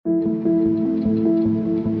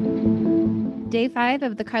Day 5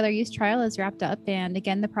 of the Kyler Use trial is wrapped up, and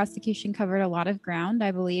again, the prosecution covered a lot of ground.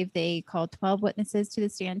 I believe they called 12 witnesses to the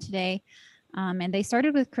stand today, and they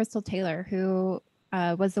started with Crystal Taylor, who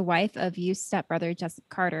was the wife of Use stepbrother Jessup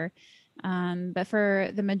Carter. But for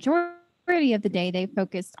the majority of the day, they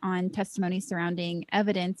focused on testimony surrounding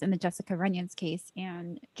evidence in the Jessica Runyons case,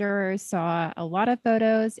 and jurors saw a lot of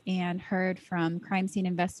photos and heard from crime scene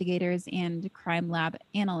investigators and crime lab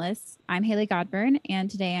analysts. I'm Haley Godburn, and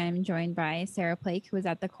today I'm joined by Sarah Plake, who was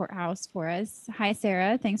at the courthouse for us. Hi,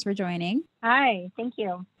 Sarah. Thanks for joining. Hi, thank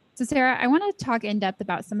you. So, Sarah, I want to talk in depth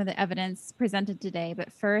about some of the evidence presented today,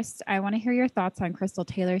 but first, I want to hear your thoughts on Crystal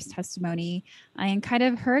Taylor's testimony and kind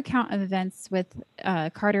of her account of events with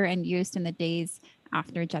Carter and Use in the days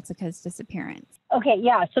after Jessica's disappearance. Okay,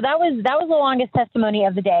 yeah, so that was the longest testimony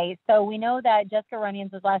of the day. So we know that Jessica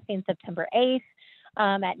Runyons was last seen September 8th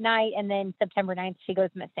at night, and then September 9th she goes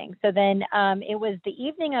missing. So then it was the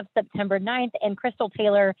evening of September 9th, and Crystal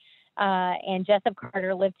Taylor and Jessup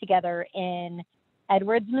Carter lived together in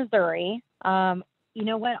Edwards, Missouri. You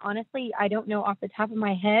know what? Honestly, I don't know off the top of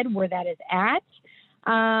my head where that is at.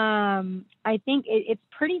 I think it's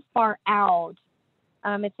pretty far out.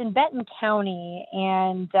 It's in Benton County,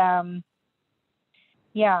 and I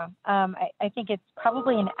think it's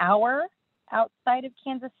probably an hour outside of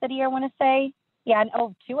Kansas City, I want to say. Yeah,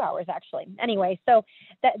 2 hours actually. Anyway, so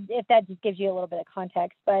if that just gives you a little bit of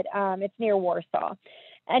context, but it's near Warsaw.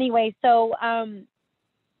 Anyway, so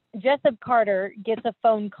Jessup Carter gets a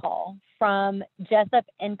phone call from Jessup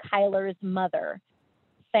and Kyler's mother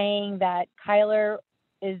saying that Kyler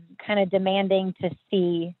is kind of demanding to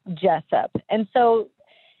see Jessup. And so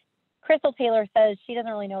Crystal Taylor says she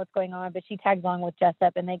doesn't really know what's going on, but she tags along with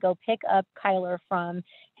Jessup, and they go pick up Kyler from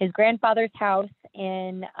his grandfather's house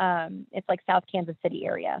in, it's like South Kansas City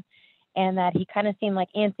area, and that he kind of seemed like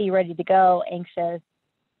antsy, ready to go, anxious.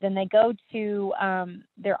 Then they go to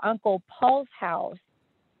their Uncle Paul's house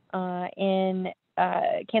in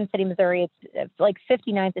Kansas City, Missouri. It's like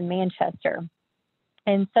 59th in Manchester.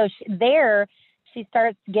 And so she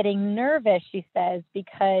starts getting nervous, she says,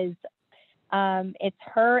 because it's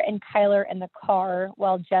her and Kyler in the car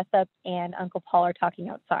while Jessup and Uncle Paul are talking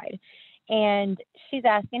outside. And she's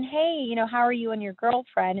asking, hey, how are you and your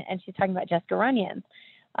girlfriend? And she's talking about Jessica Runyons.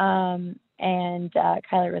 And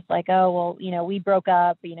Kyler was like, oh, well, we broke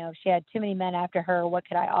up. She had too many men after her. What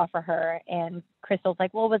could I offer her? And Crystal's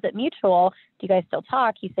like, well, was it mutual? Do you guys still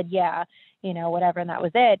talk? He said, yeah, whatever. And that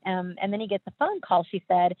was it. And then he gets a phone call, she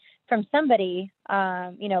said, from somebody,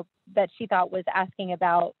 that she thought was asking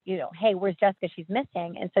about, hey, where's Jessica? She's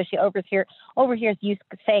missing. And so she overhears you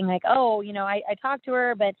saying like, oh, I talked to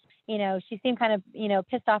her, but, she seemed kind of,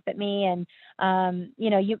 pissed off at me. And,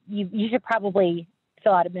 you should probably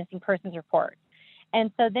fill out a missing persons report. And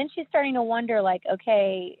so then she's starting to wonder, like,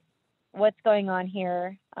 okay, what's going on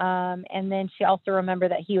here? And then she also remembered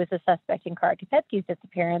that he was a suspect in Carter Kopetsky's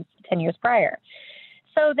disappearance 10 years prior.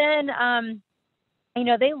 So then,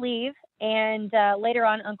 they leave, and later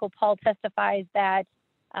on, Uncle Paul testifies that,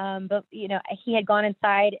 he had gone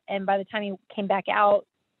inside, and by the time he came back out,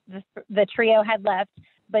 the trio had left.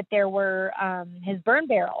 But there were his burn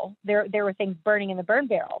barrel. There were things burning in the burn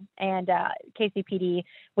barrel, and KCPD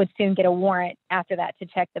would soon get a warrant after that to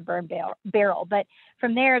check the burn barrel. But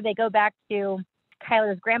from there, they go back to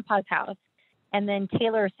Kyler's grandpa's house, and then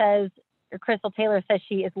Crystal Taylor says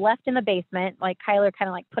she is left in the basement. Like Kyler kind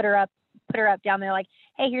of like put her up down there, like,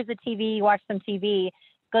 hey, here's the TV, watch some TV.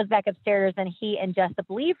 Goes back upstairs, and he and Jessup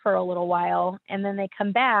leave for a little while, and then they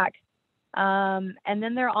come back, and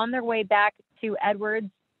then they're on their way back to Edwards,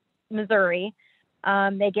 Missouri.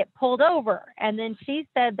 They get pulled over, and then she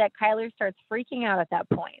said that Kyler starts freaking out at that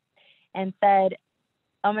point and said,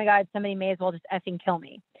 oh my God, somebody may as well just effing kill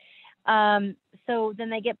me. So then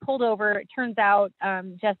they get pulled over. It turns out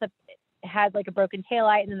Jessup had like a broken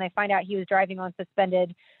taillight, and then they find out he was driving on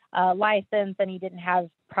suspended license, and he didn't have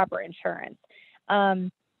proper insurance.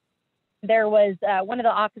 There was one of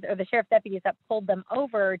the sheriff's deputies that pulled them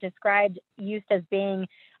over described Use as being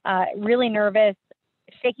really nervous,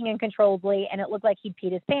 shaking uncontrollably, and it looked like he'd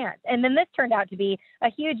peed his pants. And then this turned out to be a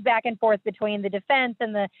huge back and forth between the defense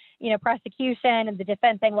and the prosecution, and the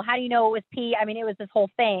defense saying, well, how do you know it was pee? I mean, it was this whole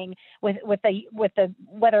thing with the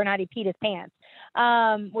whether or not he peed his pants,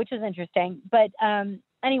 which was interesting. But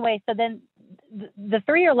anyway, so then the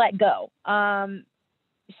three are let go.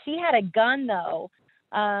 She had a gun though.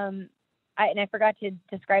 I forgot to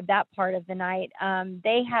describe that part of the night.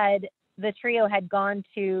 The trio had gone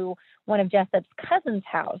to one of Jessup's cousin's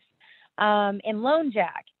house in Lone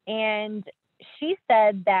Jack, and she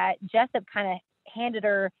said that Jessup kind of handed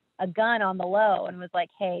her a gun on the low and was like,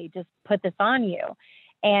 hey, just put this on you.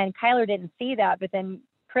 And Kyler didn't see that, but then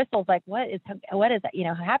Crystal's like, what is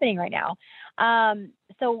happening right now?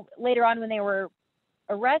 So later on, when they were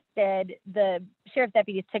arrested, the sheriff's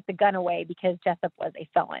deputies took the gun away because Jessup was a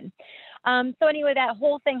felon. So anyway, that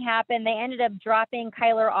whole thing happened. They ended up dropping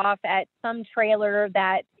Kyler off at some trailer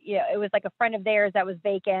that, it was like a friend of theirs that was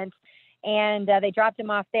vacant. And they dropped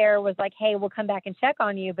him off there, was like, hey, we'll come back and check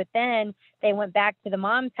on you. But then they went back to the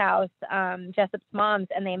mom's house, Jessup's mom's,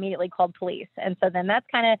 and they immediately called police. And so then that's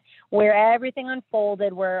kind of where everything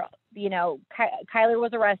unfolded, where, Kyler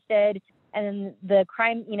was arrested. And then the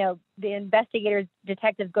crime, the investigators,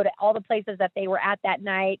 detectives go to all the places that they were at that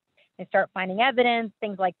night. They start finding evidence,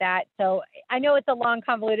 things like that. So I know it's a long,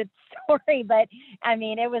 convoluted story, but I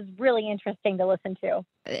mean, it was really interesting to listen to.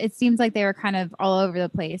 It seems like they were kind of all over the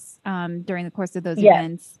place during the course of those Yes.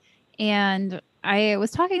 events. And I was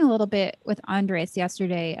talking a little bit with Andres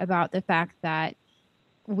yesterday about the fact that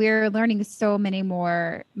we're learning so many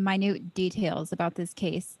more minute details about this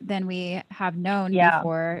case than we have known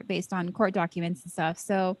before based on court documents and stuff.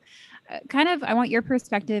 So I want your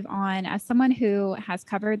perspective on, as someone who has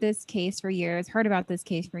covered this case for years, heard about this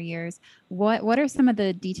case for years, what are some of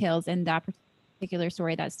the details in that particular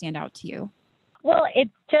story that stand out to you? Well,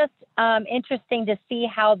 it's just interesting to see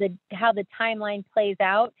how the timeline plays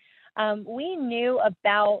out. We knew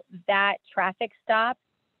about that traffic stop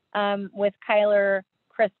with Kyler,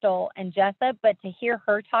 Crystal, and Jessup, but to hear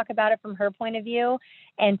her talk about it from her point of view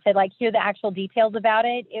and to hear the actual details about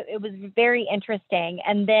it, it was very interesting.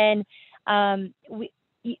 And then, as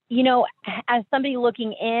somebody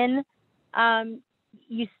looking in,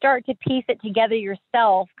 you start to piece it together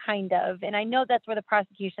yourself, kind of. And I know that's where the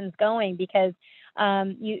prosecution's going, because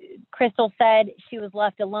Crystal said she was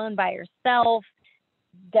left alone by herself,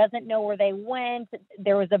 doesn't know where they went.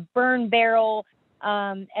 There was a burn barrel.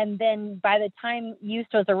 And then by the time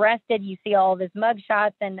Eustace was arrested, you see all of his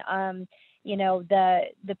mugshots and,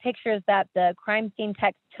 the pictures that the crime scene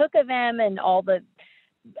tech took of him, and all the,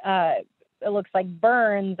 it looks like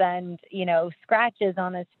burns and, scratches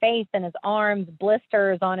on his face and his arms,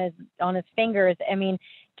 blisters on his fingers. I mean,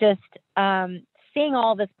 just, seeing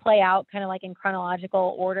all this play out kind of like in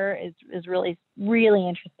chronological order is really, really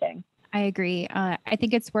interesting. I agree. I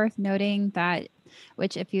think it's worth noting that,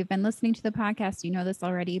 which if you've been listening to the podcast, you know this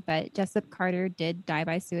already, but Jessup Carter did die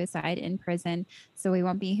by suicide in prison. So we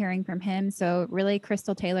won't be hearing from him. So really,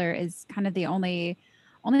 Crystal Taylor is kind of the only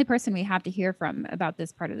person we have to hear from about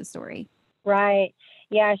this part of the story. Right.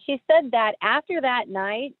 Yeah. She said that after that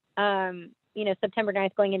night, September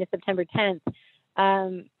 9th going into September 10th,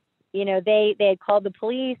 they had called the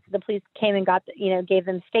police. The police came and gave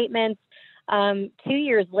them statements. 2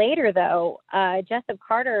 years later, though, Jessup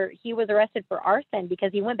Carter, he was arrested for arson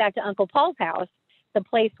because he went back to Uncle Paul's house, the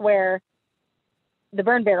place where the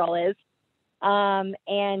burn barrel is,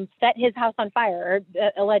 and set his house on fire,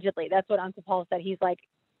 allegedly. That's what Uncle Paul said. He's like,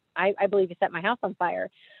 I believe he set my house on fire.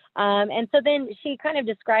 And so then she kind of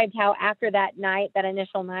described how after that night, that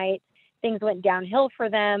initial night, things went downhill for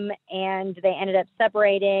them and they ended up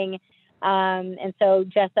separating. And so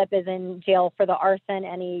Jessup is in jail for the arson,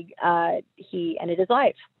 and he ended his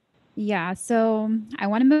life. Yeah. So I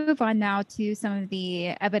want to move on now to some of the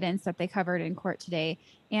evidence that they covered in court today.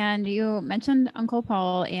 And you mentioned Uncle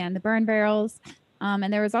Paul and the burn barrels.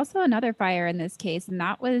 And there was also another fire in this case, and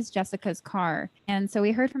that was Jessica's car. And so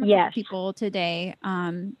we heard from a couple people today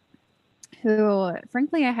who,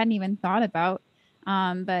 frankly, I hadn't even thought about,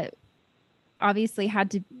 but obviously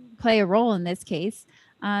had to play a role in this case.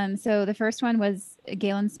 So the first one was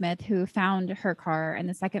Galen Smith, who found her car, and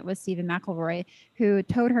the second was Stephen McElroy, who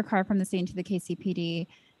towed her car from the scene to the KCPD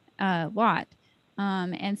lot.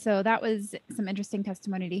 And so that was some interesting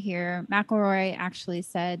testimony to hear. McElroy actually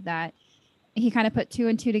said that he kind of put two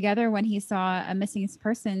and two together when he saw a missing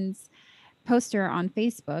persons poster on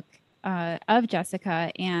Facebook of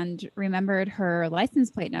Jessica and remembered her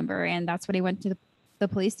license plate number. And that's when he went to the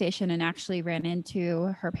police station and actually ran into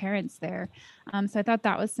her parents there. So I thought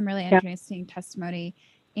that was some really interesting testimony.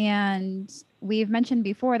 And we've mentioned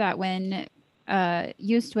before that when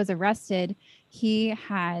Eustace was arrested, he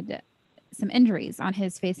had some injuries on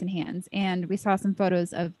his face and hands. And we saw some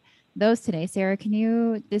photos of those today. Sarah, can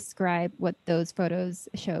you describe what those photos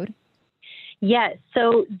showed? Yes.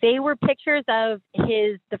 So they were pictures of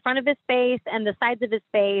the front of his face and the sides of his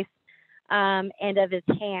face and of his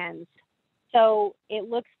hands. So it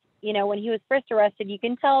looks, when he was first arrested, you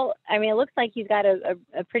can tell, it looks like he's got a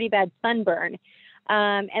pretty bad sunburn.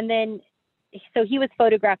 And then, so he was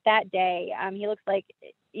photographed that day. He looks like,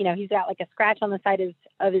 he's got like a scratch on the side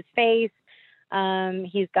of his face.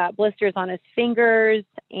 He's got blisters on his fingers.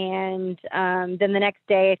 And then the next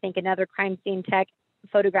day, I think another crime scene tech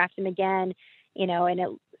photographed him again, and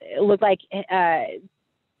it looked like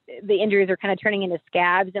the injuries are kind of turning into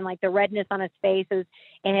scabs, and like the redness on his face it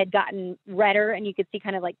had gotten redder, and you could see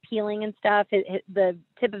kind of like peeling and stuff. The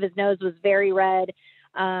tip of his nose was very red.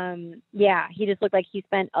 He just looked like he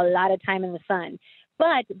spent a lot of time in the sun.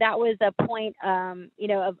 But that was a point,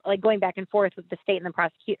 of like going back and forth with the state and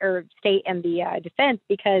the state and the defense,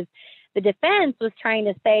 because the defense was trying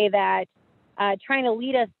to say that, trying to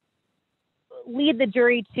lead the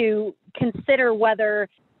jury to consider whether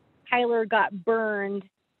Kyler got burned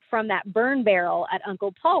from that burn barrel at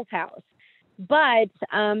Uncle Paul's house. But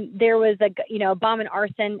there was a bomb and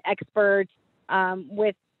arson expert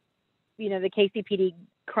with, the KCPD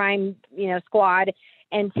crime, squad,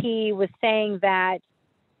 and he was saying that,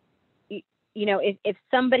 if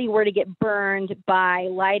somebody were to get burned by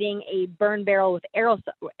lighting a burn barrel with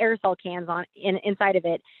aerosol cans inside of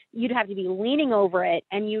it, you'd have to be leaning over it,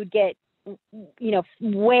 and you'd get,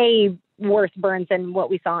 way worse burns than what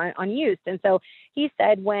we saw on Youst. And so he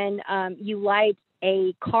said when you light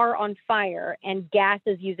a car on fire and gas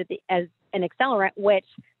is used as an accelerant, which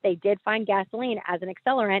they did find gasoline as an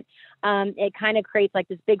accelerant, it kind of creates like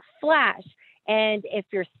this big flash. And if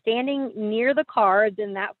you're standing near the car,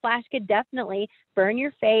 then that flash could definitely burn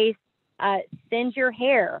your face, singe your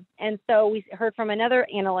hair. And so we heard from another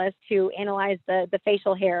analyst who analyzed the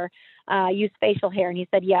facial hair, used facial hair, and he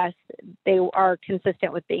said, yes, they are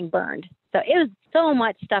consistent with being burned. So it was so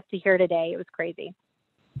much stuff to hear today. It was crazy.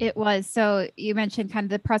 It was. So you mentioned kind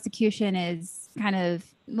of the prosecution is kind of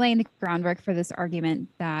laying the groundwork for this argument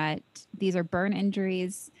that these are burn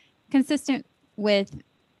injuries consistent with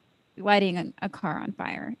lighting a car on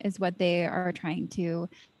fire is what they are trying to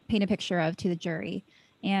paint a picture of to the jury.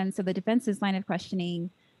 And so the defense's line of questioning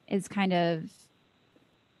is kind of,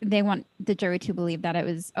 they want the jury to believe that it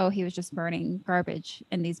was, he was just burning garbage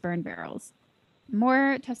in these burn barrels.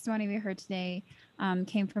 More testimony we heard today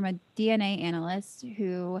came from a DNA analyst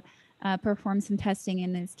who performed some testing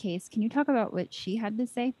in this case. Can you talk about what she had to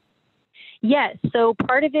say? Yes. So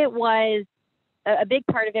part of it was, a big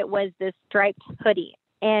part of it was this striped hoodie.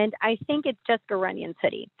 And I think it's Jessica Runyon's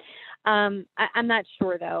hoodie. I'm not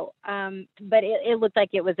sure though, but it looked like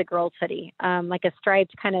it was a girl's hoodie, like a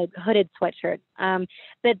striped kind of hooded sweatshirt.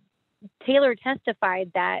 But Taylor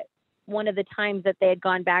testified that one of the times that they had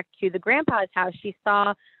gone back to the grandpa's house, she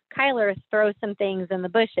saw Kyler throw some things in the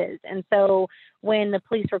bushes. And so when the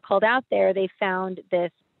police were called out there, they found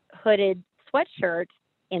this hooded sweatshirt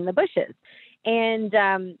in the bushes. And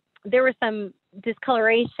there was some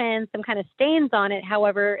discoloration, some kind of stains on it.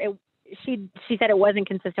 However, she said it wasn't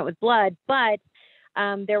consistent with blood, but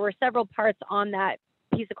there were several parts on that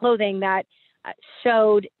piece of clothing that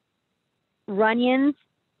showed Runyon's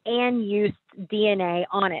and Youst's DNA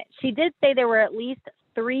on it. She did say there were at least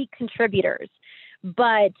 3 contributors,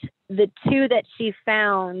 but the 2 that she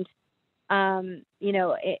found, like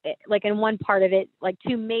in one part of it, like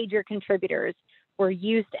 2 major contributors were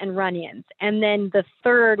Youst and Runyon's. And then the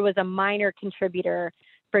third was a minor contributor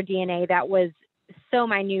for DNA that was so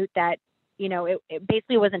minute that, it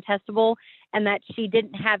basically wasn't testable, and that she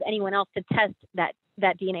didn't have anyone else to test that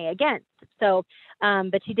DNA against. So,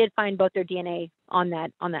 but she did find both their DNA on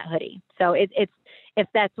that hoodie. So it's, if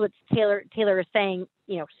that's what Taylor is saying,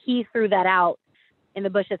 he threw that out in the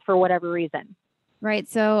bushes for whatever reason. Right.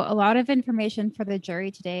 So a lot of information for the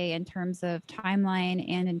jury today in terms of timeline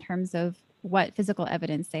and in terms of what physical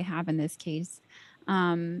evidence they have in this case.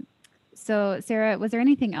 So Sarah, was there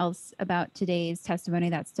anything else about today's testimony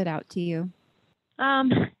that stood out to you?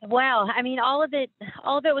 Well, I mean, all of it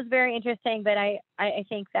was very interesting, but I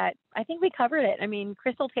think we covered it. I mean,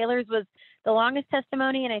 Crystal Taylor's was the longest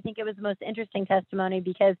testimony, and I think it was the most interesting testimony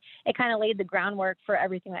because it kind of laid the groundwork for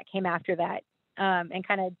everything that came after that, and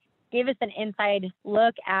kind of gave us an inside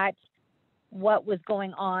look at what was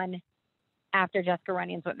going on after Jessica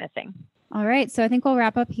Runyon's went missing. All right. So I think we'll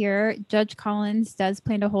wrap up here. Judge Collins does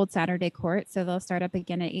plan to hold Saturday court. So they'll start up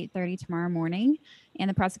again at 8:30 tomorrow morning. And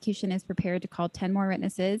the prosecution is prepared to call 10 more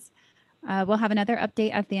witnesses. We'll have another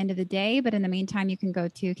update at the end of the day. But in the meantime, you can go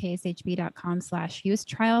to kshb.com/Youst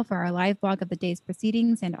trial for our live blog of the day's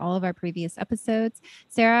proceedings and all of our previous episodes.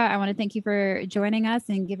 Sarah, I want to thank you for joining us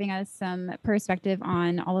and giving us some perspective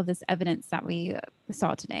on all of this evidence that we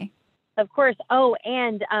saw today. Of course. Oh,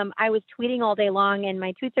 and I was tweeting all day long, and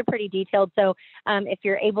my tweets are pretty detailed. So if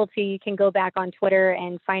you're able to, you can go back on Twitter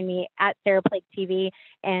and find me at Sarah Plake TV,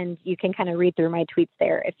 and you can kind of read through my tweets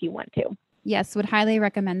there if you want to. Yes, would highly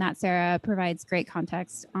recommend that. Sarah provides great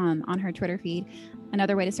context on her Twitter feed.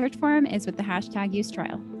 Another way to search for him is with the hashtag Youst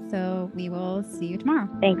trial. So we will see you tomorrow.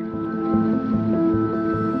 Thanks.